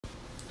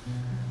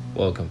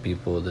Welcome,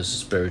 people. This is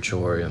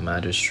Spiritual Warrior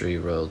Mastery,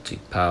 Royalty,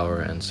 Power,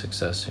 and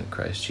Success in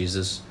Christ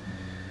Jesus.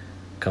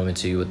 Coming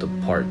to you with the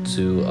part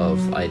 2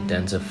 of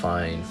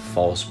identifying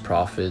false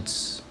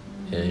prophets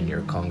in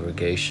your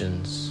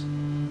congregations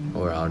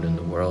or out in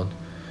the world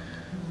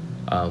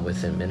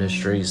within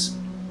ministries.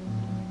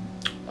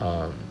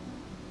 I'm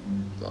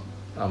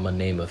going to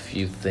name a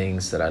few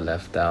things that I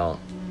left out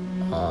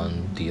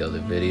on the other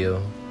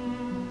video.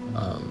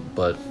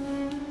 But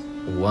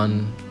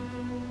one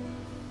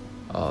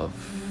of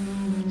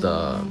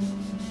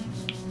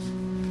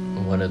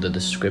the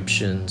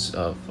descriptions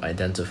of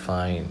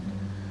identifying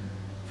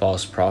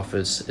false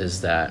prophets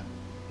is that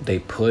they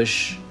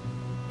push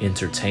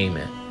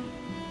entertainment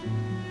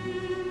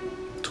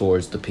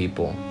towards the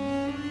people,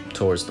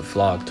 towards the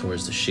flock,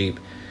 towards the sheep.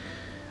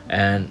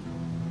 And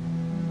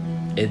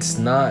it's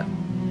not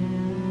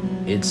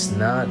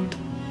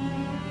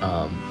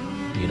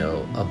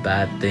a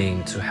bad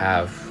thing to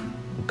have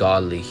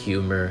godly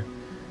humor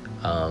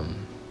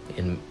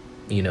in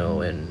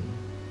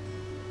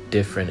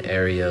different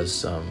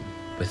areas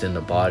within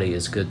the body.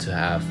 It's good to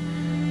have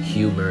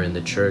humor in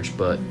the church,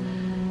 but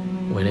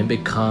when it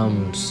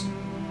becomes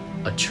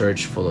a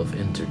church full of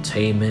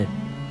entertainment,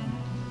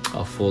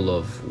 full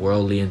of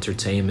worldly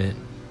entertainment,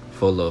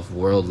 full of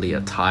worldly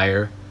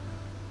attire,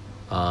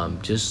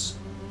 just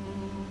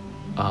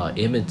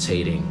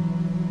imitating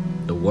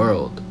the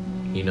world,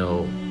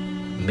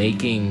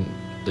 making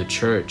the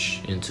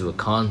church into a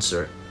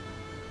concert.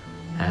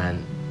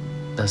 And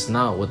that's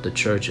not what the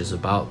church is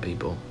about,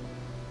 people.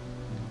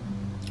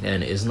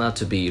 And it's not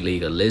to be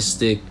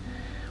legalistic.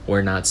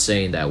 We're not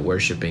saying that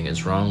worshiping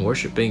is wrong.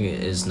 Worshiping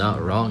is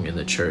not wrong in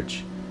the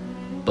church.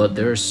 But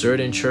there are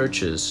certain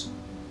churches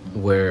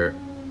where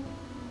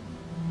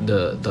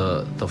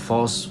the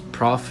false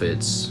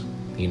prophets,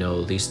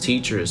 these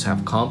teachers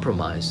have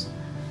compromised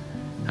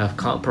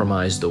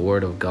the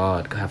word of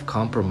God, have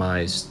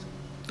compromised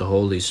the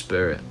Holy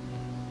Spirit,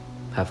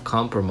 have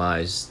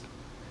compromised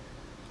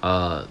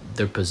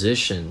their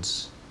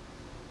positions,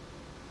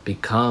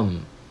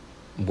 become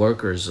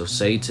workers of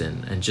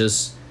Satan, and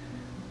just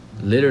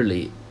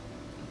literally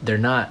they're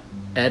not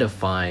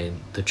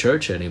edifying the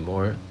church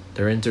anymore.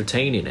 They're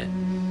entertaining it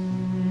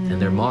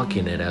and they're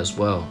mocking it as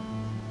well.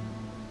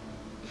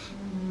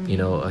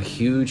 A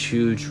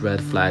huge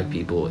red flag,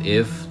 people.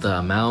 If the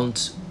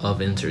amount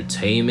of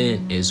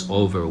entertainment is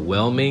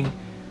overwhelming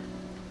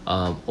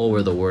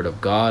over the word of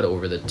God,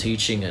 over the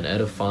teaching and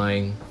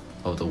edifying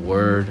of the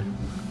word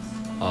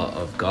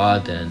of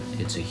God, then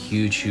it's a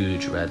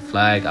huge red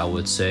flag. I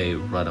would say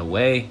run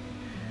away,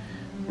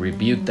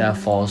 rebuke that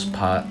false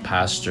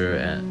pastor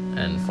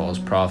and false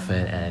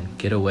prophet, and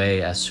get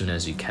away as soon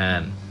as you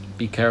can.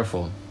 Be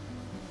careful.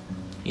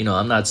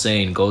 I'm not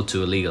saying go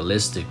to a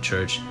legalistic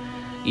church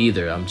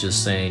either. I'm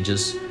just saying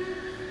just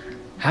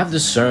have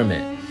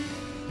discernment,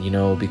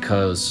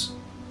 because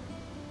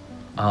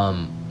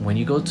when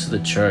you go to the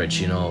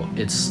church,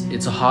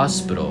 it's a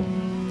hospital,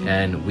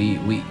 and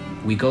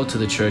we go to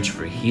the church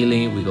for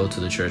healing. We go to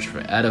the church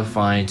for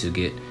edifying, to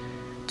get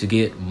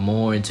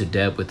more into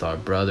depth with our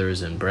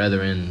brothers and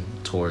brethren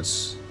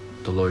towards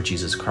the Lord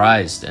Jesus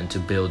Christ, and to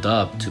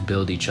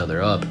build each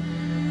other up.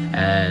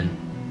 And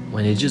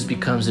when it just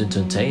becomes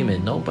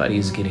entertainment, nobody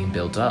is getting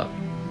built up.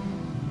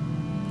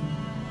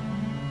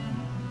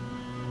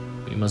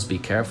 We must be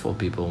careful,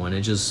 people, when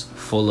it's just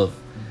full of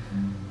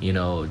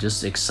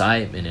just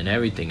excitement and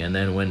everything, and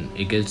then when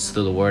it gets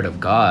to the word of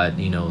God,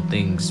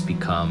 things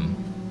become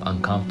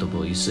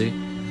uncomfortable. You see,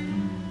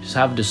 just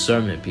have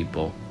discernment,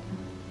 people.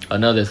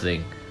 Another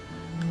thing,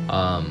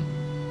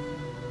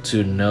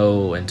 to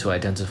know and to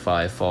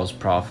identify false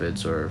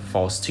prophets or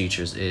false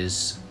teachers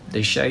is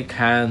they shake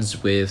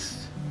hands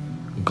with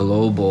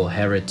global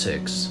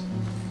heretics.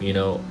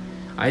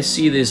 I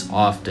see this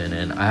often,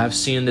 and I have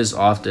seen this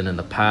often in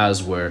the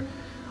past, where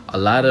a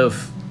lot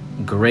of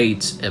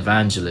great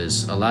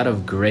evangelists, a lot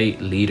of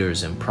great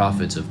leaders and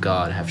prophets of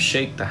God have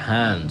shaken the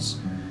hands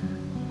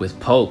with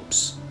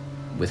popes,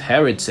 with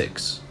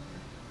heretics,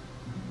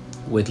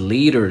 with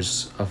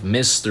leaders of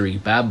mystery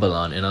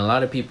Babylon. And a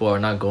lot of people are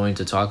not going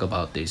to talk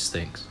about these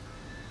things,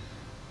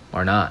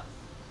 are not,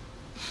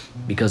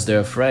 because they're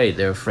afraid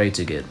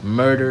to get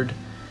murdered.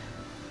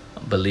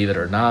 Believe it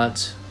or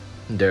not,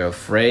 they're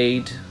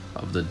afraid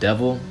of the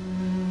devil.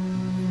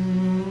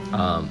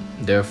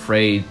 They're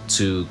afraid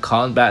to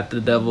combat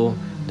the devil.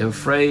 They're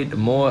afraid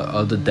more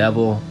of the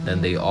devil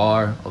than they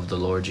are of the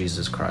Lord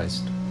Jesus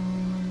Christ.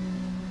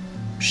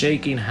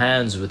 Shaking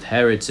hands with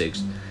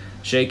heretics,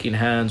 shaking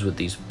hands with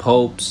these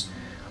popes,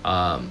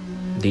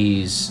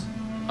 these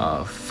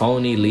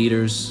phony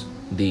leaders,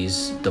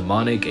 these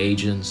demonic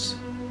agents.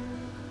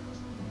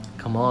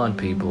 Come on,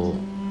 people.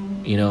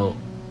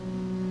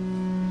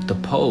 The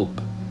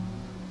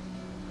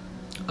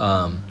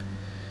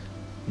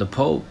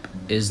Pope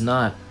is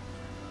not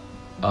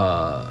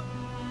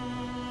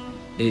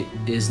it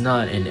is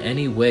not in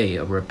any way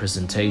a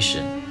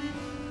representation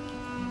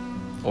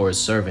or a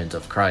servant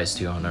of Christ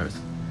here on earth.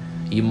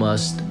 You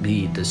must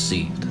be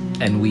deceived.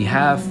 And we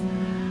have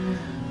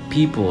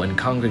people in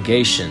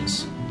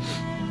congregations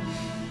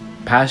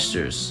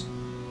pastors,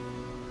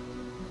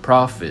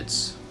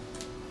 prophets,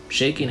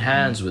 shaking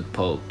hands with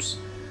popes.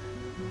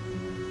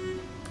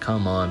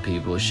 Come on,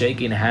 people.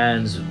 Shaking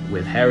hands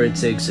with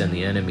heretics and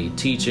the enemy,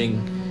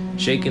 teaching,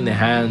 shaking the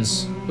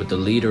hands with the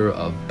leader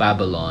of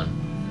Babylon,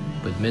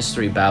 with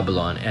Mystery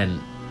Babylon, and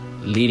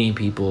leading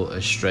people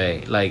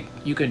astray. Like,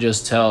 you can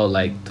just tell,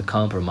 like, the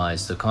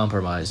compromise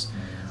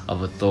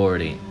of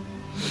authority.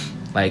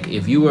 Like,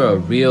 if you were a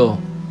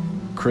real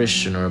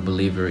Christian or a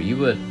believer, you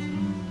would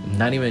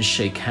not even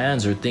shake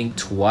hands or think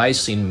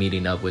twice in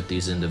meeting up with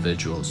these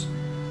individuals,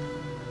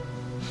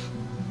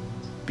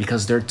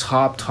 because they're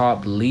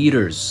top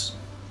leaders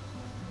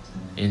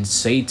in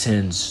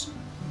Satan's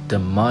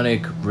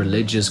demonic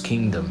religious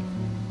kingdom.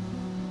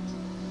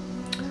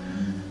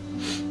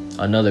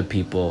 Another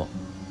thing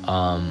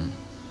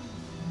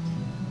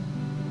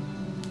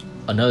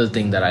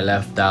that I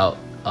left out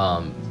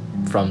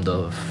from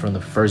the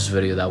first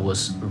video that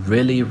was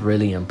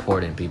really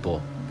important,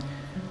 people.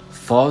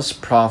 False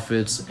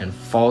prophets and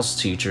false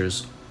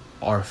teachers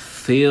are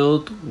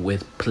filled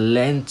with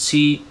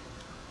plenty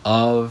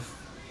of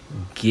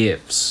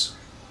gifts.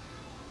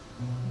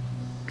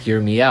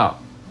 Hear me out.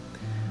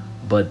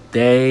 But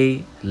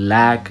they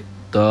lack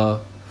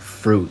the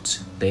fruit.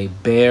 They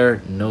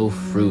bear no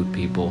fruit,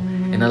 people.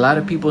 And a lot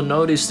of people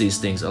notice these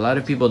things. A lot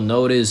of people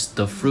notice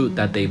the fruit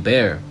that they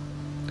bear,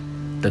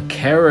 the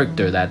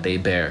character that they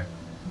bear.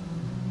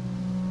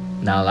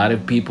 Now, a lot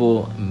of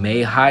people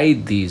may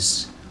hide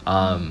these,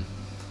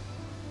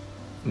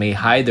 may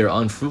hide their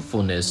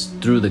unfruitfulness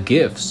through the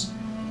gifts,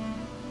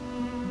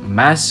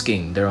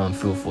 masking their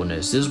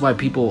unfruitfulness. This is why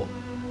people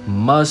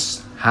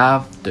must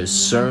have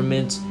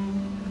discernment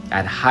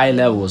at high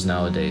levels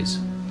nowadays,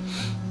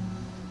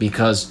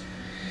 because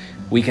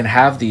we can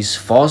have these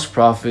false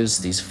prophets,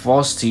 these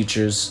false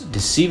teachers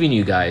deceiving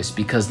you guys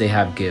because they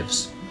have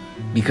gifts,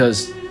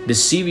 because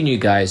deceiving you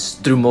guys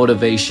through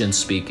motivation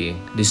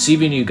speaking,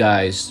 deceiving you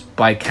guys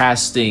by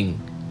casting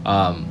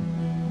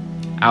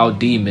out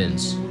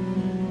demons,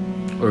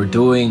 or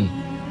doing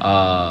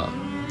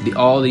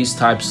all these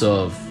types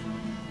of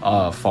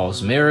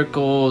false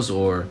miracles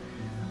or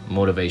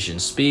motivation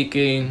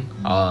speaking,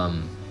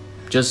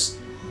 just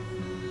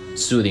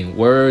soothing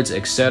words,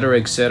 etc,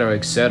 etc,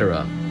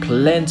 etc.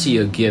 Plenty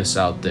of gifts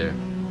out there.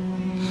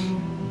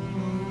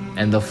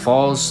 And the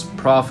false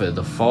prophet,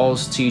 the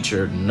false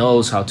teacher,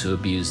 knows how to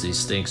abuse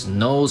these things,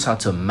 knows how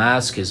to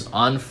mask his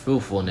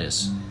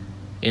unfruitfulness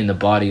in the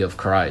body of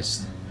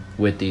Christ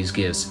with these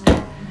gifts.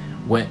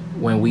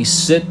 When we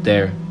sit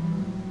there,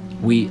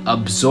 we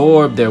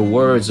absorb their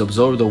words,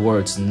 absorb the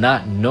words,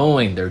 not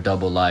knowing their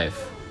double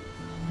life,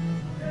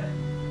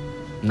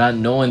 not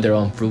knowing their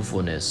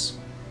unfruitfulness.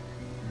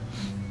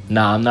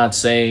 Now, I'm not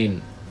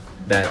saying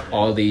that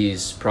all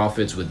these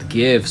prophets with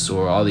gifts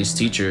or all these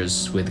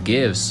teachers with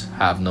gifts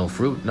have no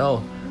fruit.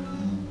 No,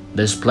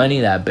 there's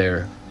plenty that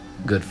bear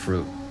good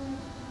fruit.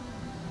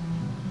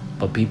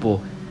 But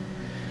people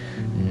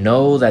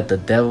know that the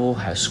devil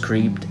has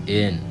creeped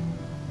in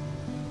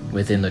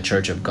within the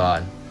church of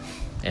God.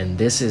 And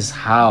this is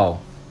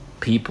how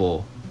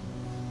people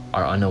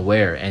are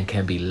unaware and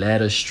can be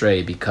led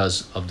astray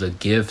because of the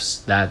gifts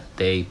that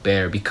they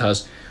bear.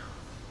 Because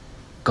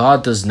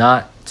God does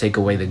not take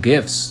away the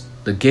gifts.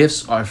 The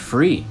gifts are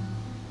free.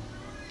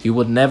 He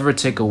would never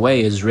take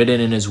away. It's written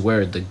in his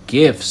word. The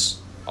gifts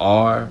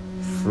are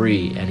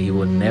free and he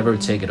will never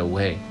take it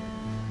away.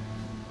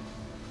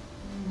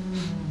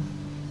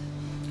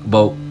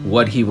 But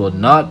what he will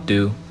not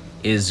do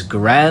is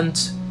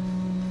grant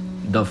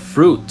the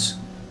fruit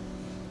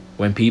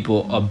when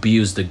people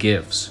abuse the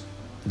gifts.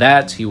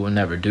 That he will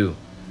never do.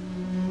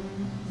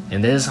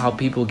 And this is how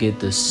people get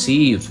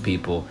deceived,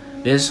 people.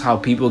 This is how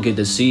people get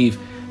deceived,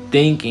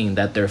 thinking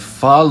that they're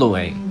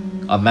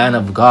following a man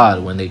of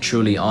God when they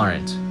truly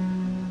aren't.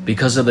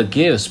 Because of the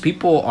gifts,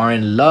 people are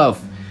in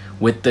love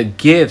with the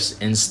gifts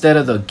instead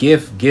of the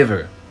gift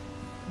giver.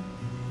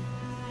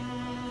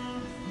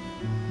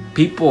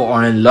 People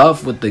are in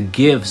love with the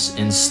gifts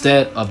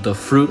instead of the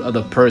fruit of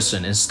the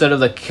person, instead of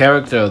the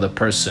character of the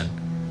person.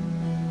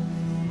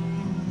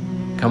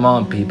 Come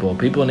on, people.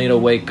 People need to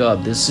wake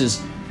up. This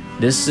is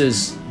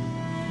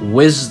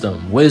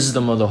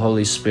wisdom of the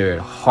Holy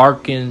Spirit.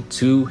 Hearken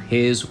to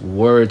his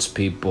words,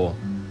 people,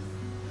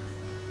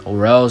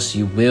 or else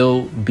you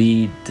will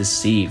be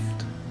deceived.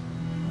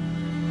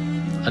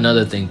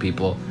 Another thing,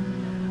 people,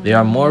 they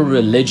are more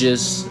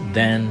religious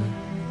than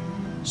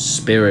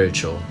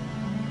spiritual.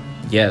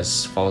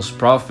 Yes, false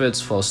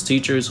prophets, false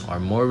teachers are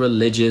more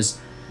religious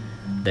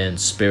than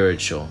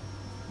spiritual.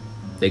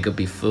 They could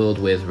be filled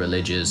with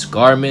religious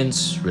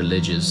garments,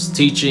 religious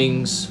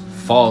teachings,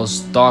 false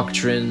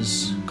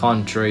doctrines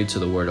contrary to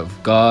the word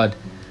of God,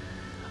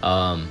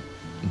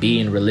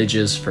 being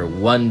religious for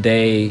one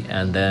day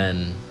and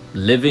then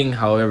living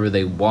however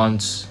they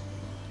want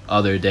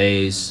other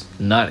days,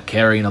 not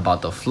caring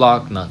about the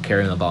flock, not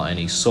caring about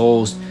any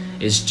souls.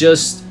 It's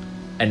just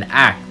an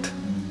act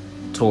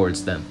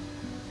towards them.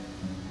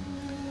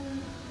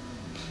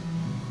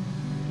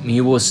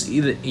 You will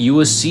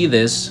see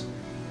this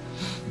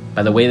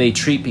by the way they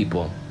treat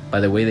people. by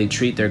the way they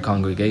treat their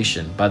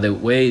congregation, by the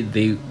way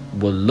they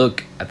will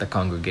look at the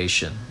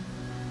congregation.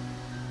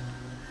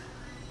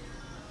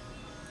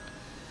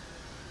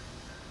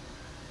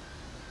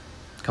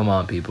 Come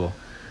on, people.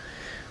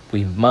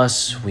 We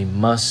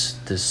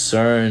must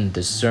discern,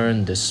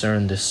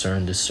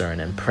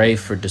 and pray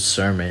for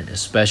discernment,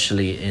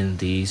 especially in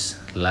these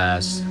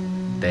last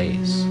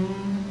days.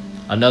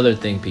 Another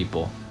thing,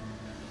 people,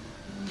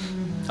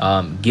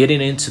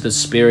 getting into the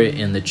spirit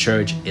in the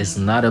church is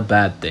not a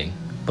bad thing,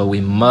 but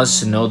we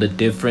must know the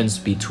difference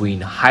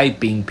between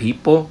hyping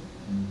people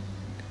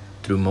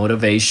through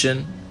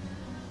motivation,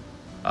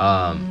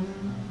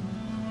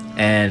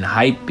 and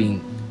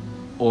hyping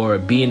or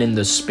being in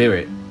the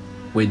spirit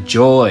with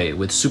joy,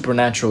 with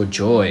supernatural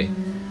joy.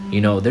 You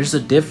know, there's a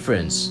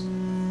difference.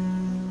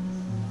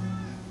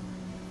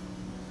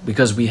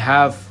 Because we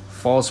have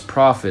false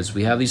prophets,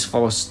 we have these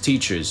false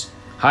teachers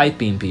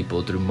hyping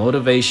people through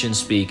motivation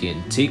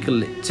speaking,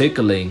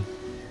 tickling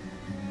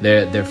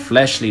their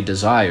fleshly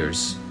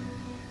desires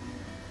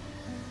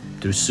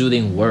through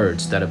soothing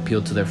words that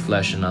appeal to their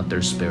flesh and not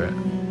their spirit.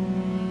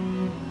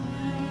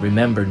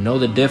 Remember, know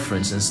the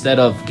difference. Instead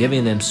of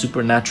giving them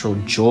supernatural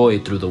joy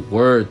through the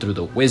word, through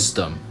the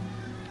wisdom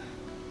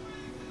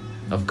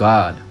of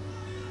God,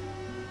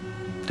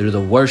 through the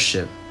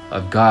worship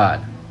of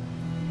God.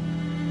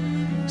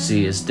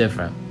 See, it's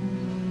different.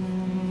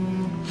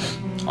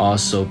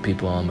 Also,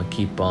 people, I'm gonna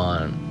keep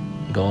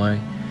on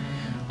going.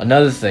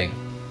 Another thing,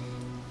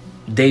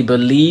 they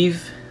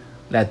believe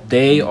that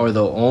they are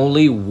the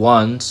only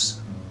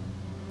ones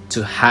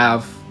to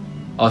have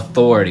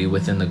authority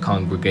within the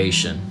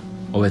congregation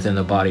or within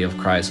the body of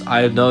Christ.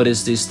 I have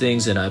noticed these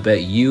things, and I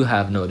bet you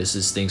have noticed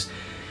these things.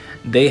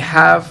 They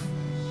have,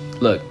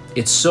 look,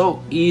 it's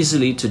so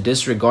easily to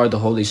disregard the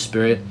Holy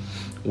Spirit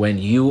when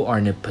you are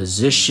in a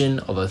position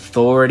of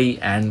authority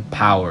and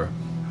power.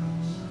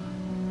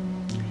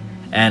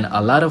 And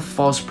a lot of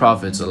false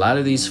prophets, a lot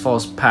of these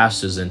false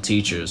pastors and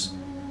teachers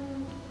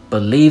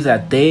believe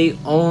that they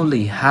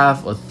only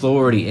have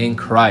authority in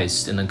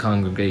Christ in the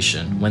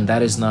congregation, when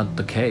that is not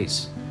the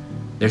case.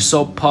 They're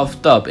so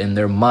puffed up in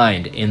their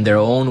mind, in their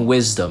own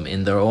wisdom,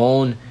 in their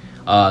own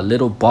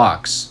little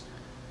box,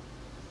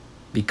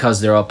 because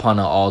they're upon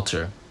an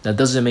altar. That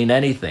doesn't mean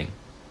anything.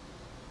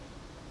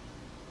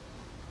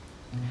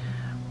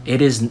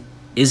 Isn't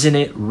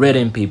it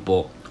written,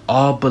 people?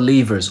 All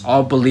believers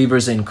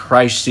in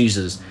Christ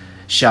Jesus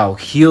shall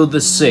heal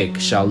the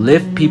sick, shall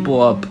lift people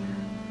up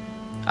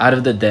out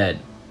of the dead,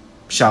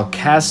 shall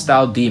cast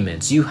out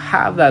demons. You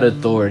have that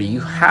authority,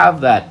 you have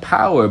that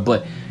power,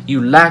 but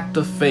you lack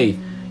the faith.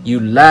 You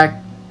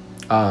lack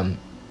the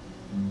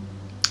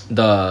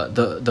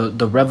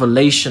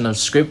revelation of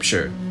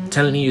Scripture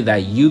telling you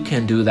that you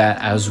can do that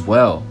as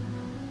well.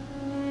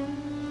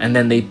 And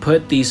then they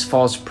put these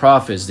false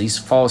prophets, these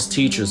false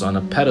teachers on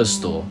a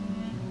pedestal,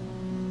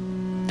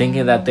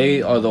 thinking that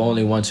they are the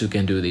only ones who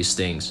can do these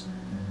things.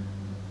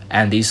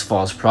 And these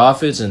false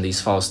prophets and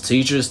these false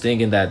teachers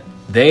thinking that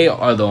they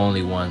are the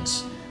only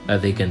ones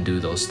that they can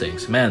do those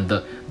things. Man,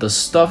 the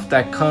stuff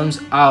that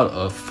comes out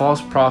of false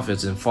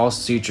prophets and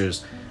false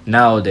teachers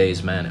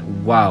nowadays,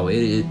 man, wow,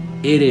 it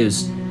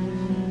is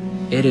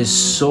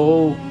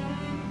so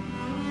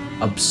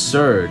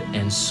absurd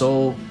and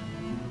so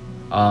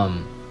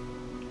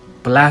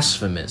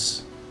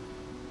blasphemous.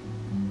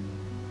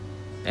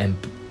 And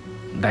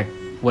like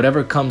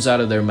whatever comes out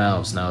of their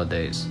mouths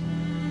nowadays.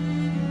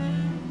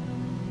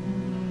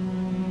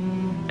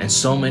 And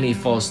so many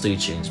false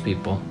teachings,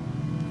 people.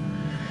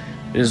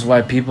 This is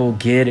why people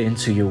get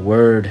into your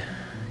word.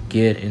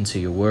 Get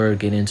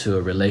into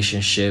a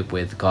relationship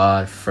with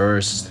God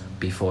first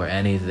before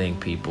anything,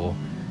 people.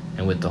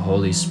 And with the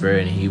Holy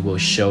Spirit, He will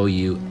show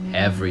you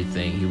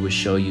everything. He will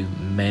show you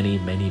many,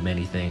 many,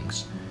 many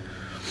things.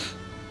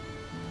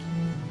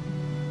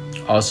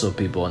 Also,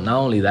 people, not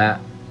only that,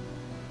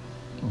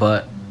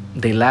 but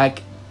they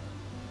lack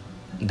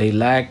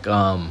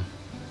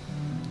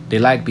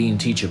being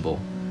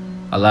teachable.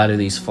 A lot of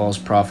these false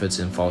prophets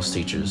and false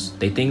teachers,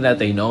 they think that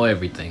they know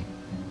everything.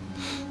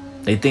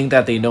 They think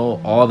that they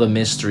know all the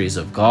mysteries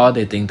of God.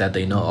 They think that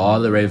they know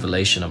all the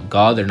revelation of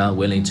God. They're not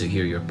willing to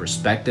hear your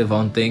perspective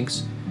on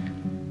things.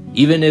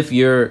 Even if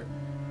your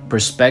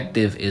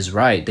perspective is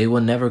right, they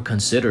will never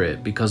consider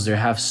it because they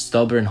have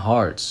stubborn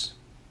hearts.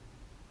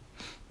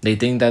 They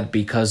think that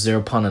because they're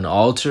upon an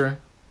altar,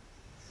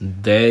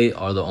 they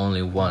are the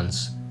only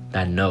ones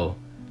that know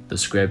the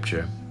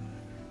Scripture.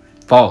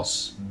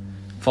 False.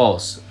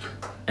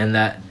 And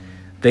that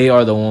they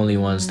are the only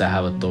ones that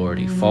have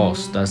authority.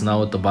 False. That's not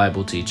what the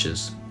Bible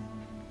teaches.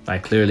 I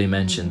clearly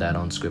mentioned that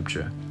on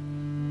Scripture.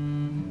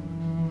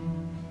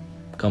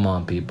 Come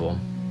on, people.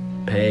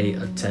 Pay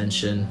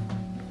attention.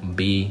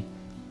 Be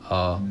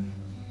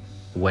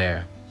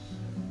aware.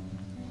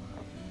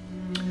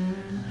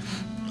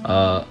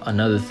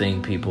 Another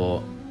thing,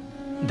 people,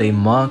 they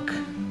mock,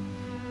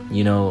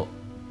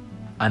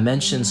 I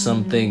mentioned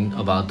something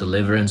about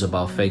deliverance,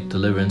 about fake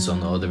deliverance on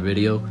the other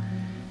video,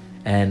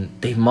 and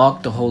they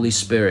mock the Holy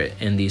Spirit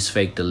in these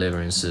fake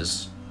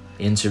deliverances,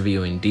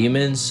 interviewing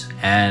demons,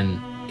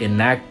 and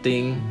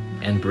enacting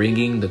and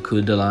bringing the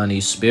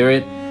Kundalini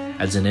spirit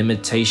as an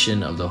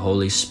imitation of the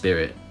Holy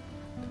Spirit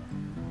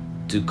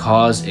to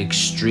cause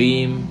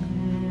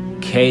extreme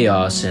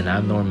chaos and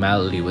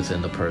abnormality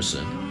within the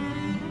person.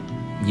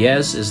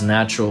 Yes, it's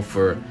natural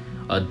for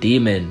a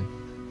demon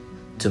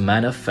to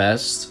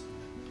manifest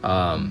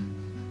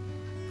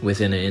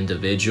within an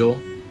individual,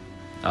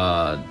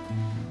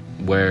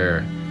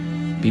 where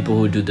people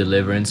who do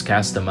deliverance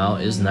cast them out.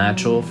 Is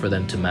natural for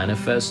them to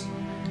manifest.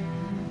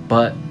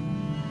 But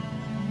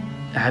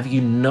have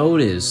you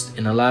noticed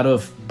in a lot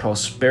of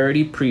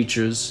prosperity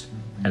preachers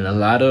and a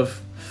lot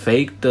of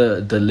fake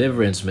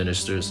deliverance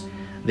ministers,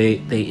 they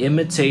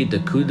imitate the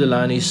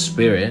Kundalini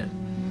spirit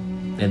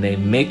and they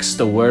mix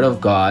the word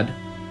of God.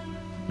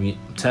 I'm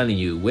telling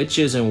you,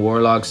 witches and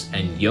warlocks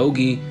and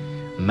yogi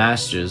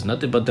masters,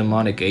 nothing but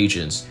demonic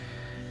agents,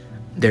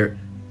 they're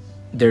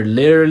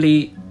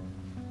literally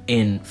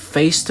in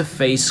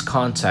face-to-face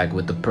contact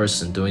with the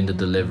person doing the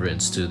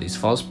deliverance to these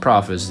false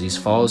prophets, these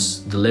false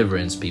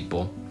deliverance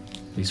people,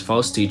 these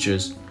false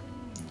teachers,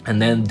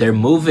 and then they're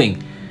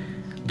moving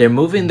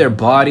their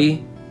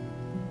body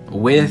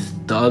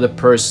with the other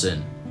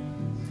person,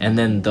 and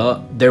then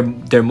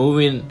they're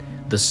moving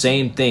the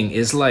same thing.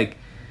 It's like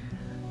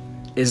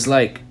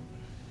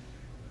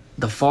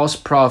the false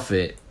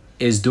prophet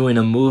is doing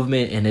a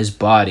movement in his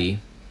body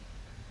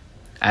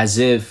as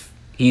if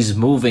he's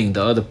moving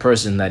the other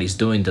person that he's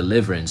doing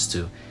deliverance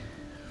to.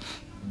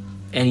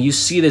 And you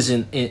see this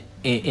in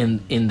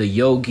the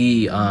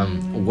yogi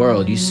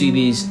world. You see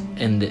these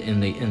in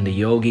the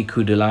yogi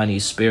Kundalini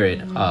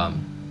spirit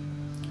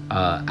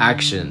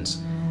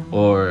actions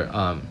or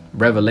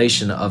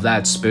revelation of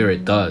that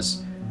spirit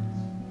does.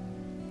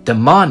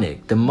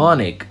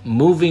 Demonic,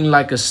 moving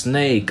like a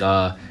snake,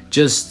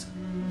 just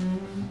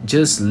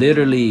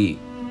literally,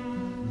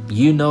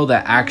 you know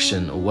the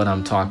action of what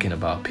I'm talking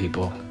about,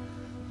 people.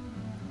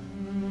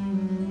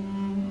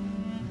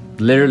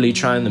 Literally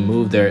trying to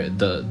move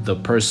the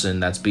person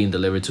that's being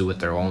delivered to with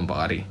their own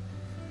body.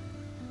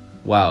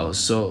 Wow,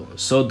 so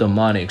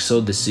demonic,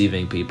 so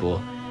deceiving,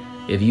 people.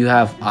 If you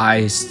have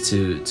eyes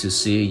to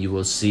see, you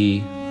will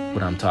see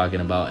what I'm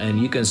talking about.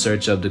 And you can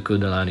search up the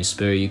Kundalini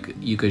spirit.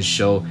 You can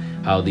show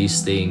how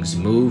these things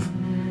move,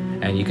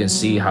 and you can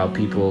see how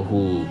people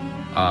who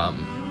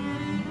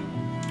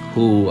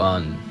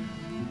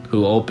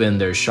open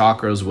their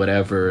chakras,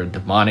 whatever,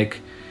 demonic,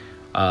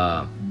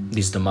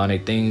 these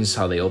demonic things,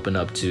 how they open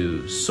up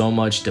to so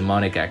much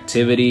demonic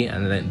activity,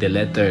 and then they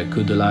let their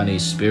Kundalini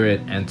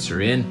spirit enter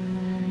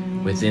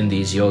in within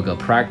these yoga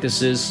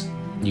practices.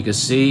 You can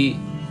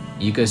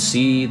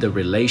see the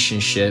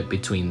relationship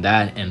between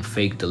that and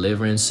fake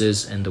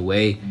deliverances, and the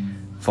way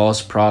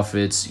false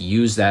prophets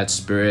use that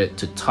spirit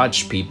to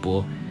touch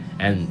people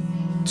and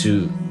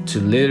to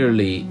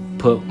literally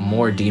put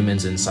more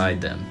demons inside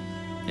them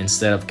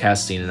instead of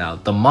casting it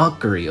out. The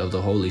mockery of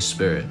the Holy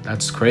Spirit.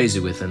 That's crazy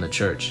within the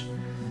church.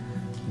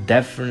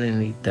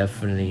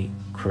 Definitely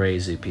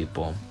crazy,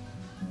 people.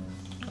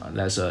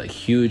 That's a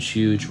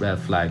huge red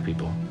flag,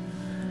 people.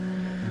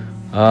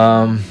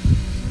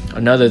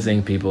 Another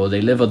thing, people,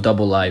 they live a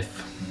double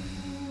life,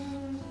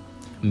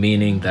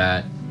 meaning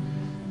that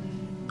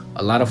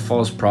a lot of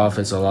false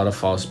prophets, a lot of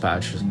false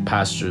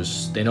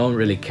pastors, they don't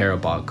really care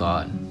about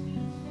God.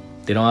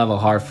 They don't have a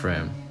heart for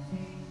him.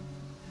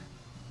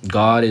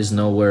 God is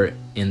nowhere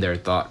in their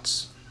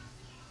thoughts.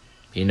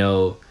 You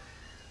know,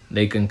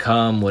 they can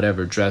come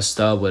whatever, dressed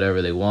up,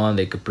 whatever they want.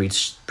 They could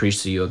preach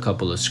to you a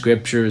couple of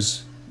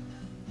scriptures,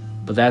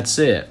 but that's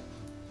it.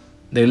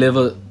 They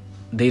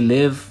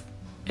live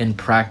and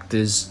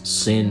practice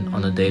sin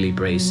on a daily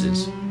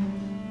basis.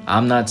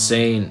 I'm not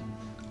saying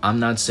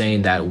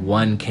that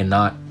one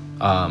cannot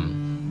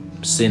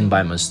sin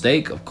by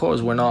mistake. Of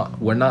course, we're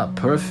not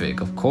perfect.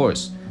 Of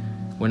course,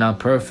 we're not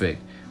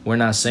perfect. We're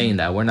not saying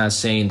that. We're not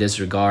saying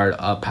disregard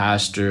a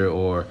pastor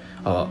or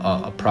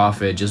a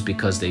prophet just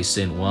because they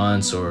sin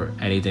once or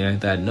anything like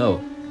that. No,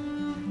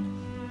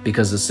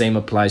 because the same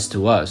applies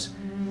to us.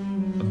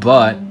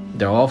 But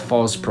they're all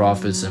false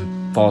prophets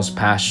and false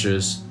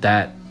pastors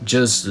that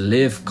just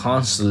live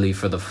constantly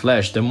for the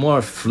flesh. They're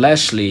more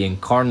fleshly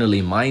and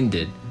carnally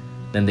minded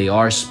than they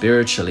are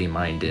spiritually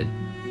minded.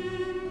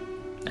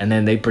 And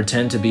then they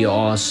pretend to be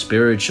all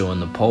spiritual in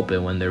the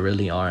pulpit when they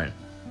really aren't.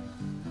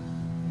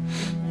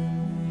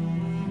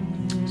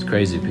 It's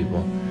crazy,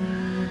 people.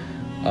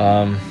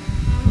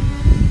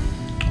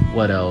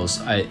 What else?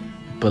 I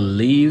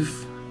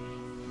believe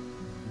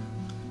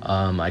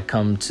I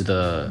come to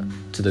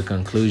the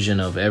conclusion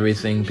of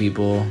everything,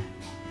 people.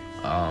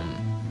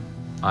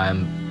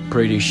 I'm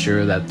pretty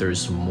sure that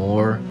there's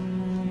more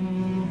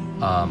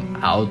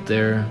out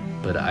there,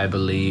 but I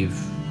believe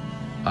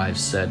I've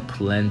said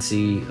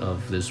plenty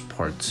of this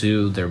part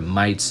 2. There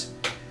might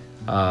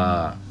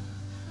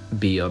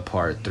be a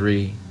part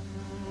 3,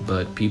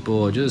 but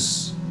people,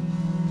 just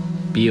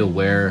be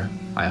aware.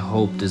 I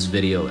hope this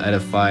video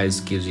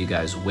edifies, gives you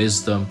guys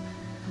wisdom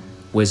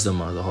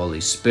of the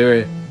Holy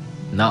Spirit.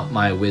 Not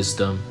my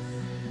wisdom,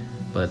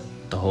 but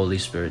the Holy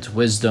Spirit's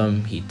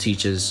wisdom. He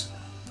teaches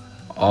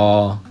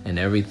all and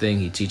everything.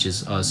 He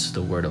teaches us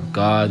the word of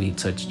God. He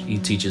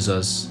teaches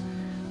us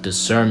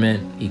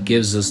discernment. He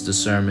gives us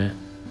discernment.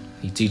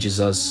 He teaches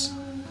us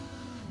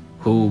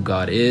who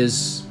God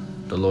is,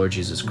 the Lord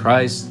Jesus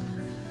Christ.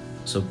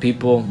 So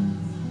people,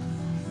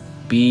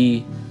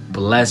 be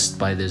blessed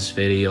by this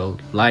video.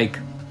 Like,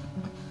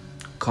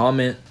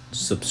 comment,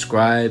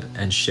 subscribe,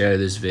 and share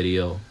this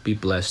video. Be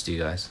blessed, you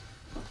guys.